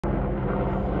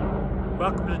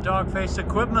Welcome to Dogface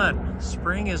Equipment.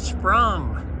 Spring is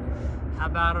sprung. How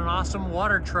about an awesome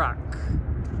water truck?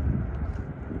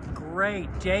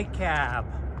 Great day cab.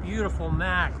 Beautiful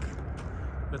Mac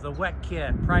with a wet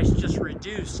kit. Price just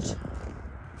reduced.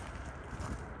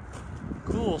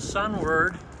 Cool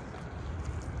Sunward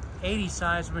 80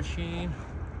 size machine.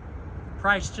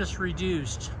 Price just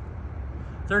reduced.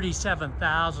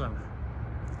 $37,000.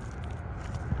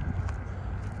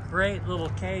 Great little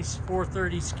case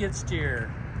 430 skid steer.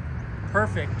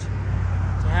 Perfect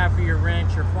to have for your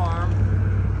ranch or farm.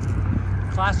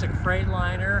 Classic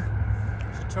Freightliner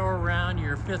to tow around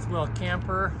your fifth wheel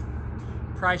camper.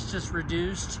 Price just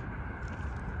reduced.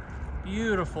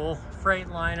 Beautiful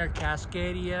Freightliner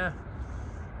Cascadia.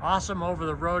 Awesome over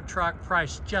the road truck.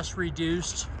 Price just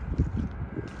reduced.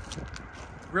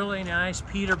 Really nice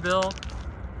Peterbilt.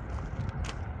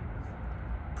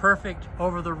 Perfect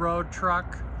over the road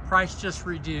truck. Price just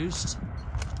reduced.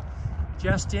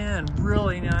 Just in,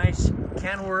 really nice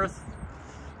Kenworth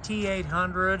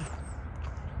T800,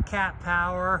 cat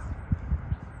power,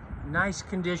 nice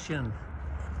condition.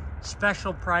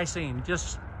 Special pricing,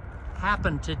 just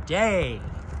happened today.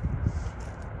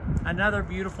 Another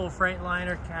beautiful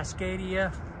Freightliner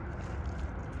Cascadia,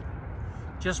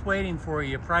 just waiting for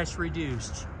you, price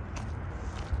reduced.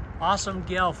 Awesome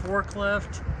Gale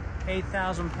forklift,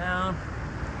 8,000 pound.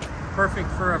 Perfect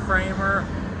for a framer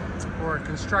or a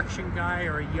construction guy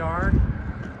or a yard.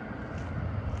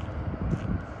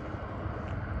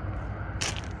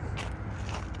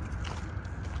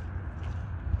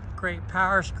 Great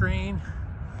power screen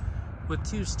with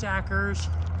 2 stackers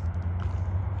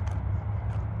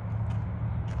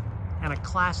and a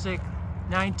classic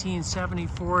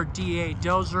 1974 DA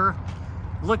dozer.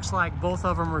 Looks like both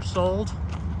of them are sold.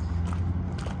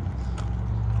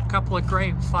 Couple of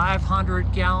great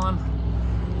 500-gallon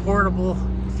portable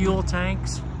fuel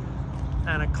tanks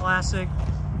and a classic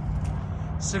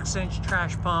 6-inch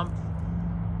trash pump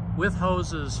with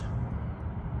hoses.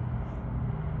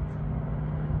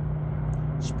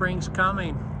 Spring's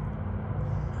coming.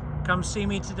 Come see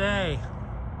me today.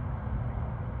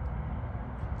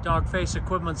 Dogface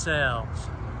Equipment Sales.